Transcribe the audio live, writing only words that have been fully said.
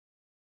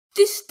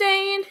This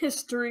day in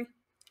history,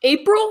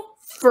 April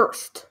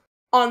 1st.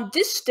 On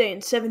this day in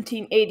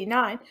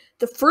 1789,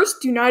 the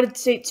first United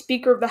States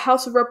Speaker of the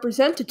House of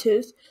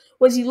Representatives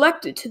was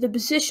elected to the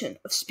position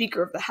of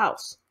Speaker of the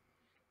House.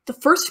 The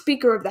first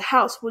Speaker of the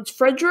House was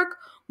Frederick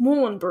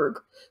Muhlenberg,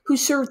 who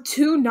served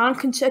 2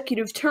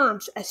 non-consecutive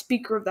terms as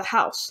Speaker of the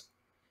House.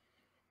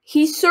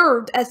 He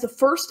served as the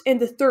first and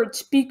the third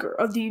Speaker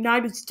of the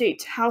United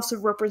States House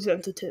of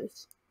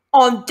Representatives.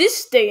 On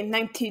this day in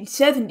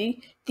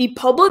 1970, the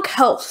Public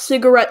Health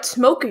Cigarette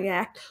Smoking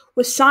Act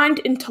was signed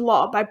into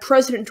law by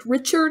President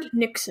Richard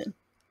Nixon.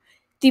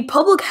 The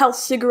Public Health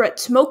Cigarette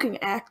Smoking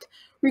Act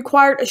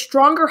required a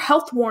stronger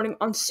health warning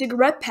on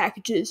cigarette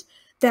packages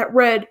that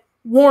read,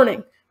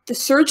 "Warning, the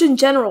Surgeon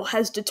General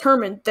has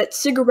determined that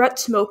cigarette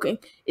smoking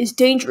is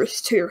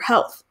dangerous to your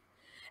health."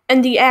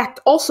 And the act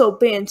also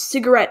banned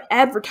cigarette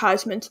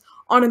advertisements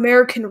on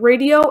American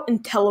radio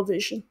and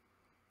television.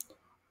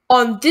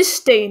 On this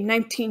day in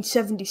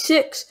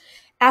 1976,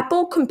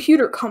 Apple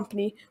Computer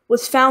Company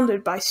was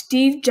founded by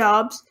Steve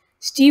Jobs,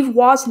 Steve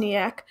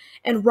Wozniak,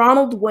 and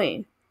Ronald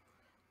Wayne.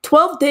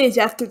 12 days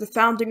after the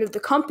founding of the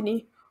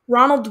company,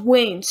 Ronald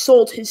Wayne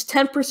sold his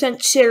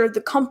 10% share of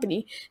the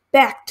company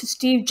back to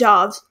Steve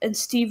Jobs and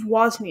Steve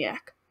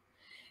Wozniak.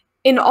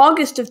 In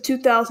August of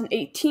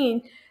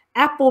 2018,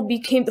 Apple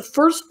became the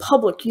first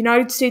public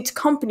United States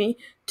company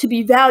to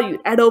be valued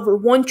at over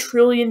 $1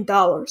 trillion.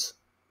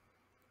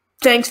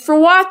 Thanks for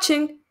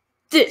watching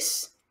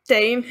This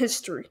Day in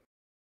History.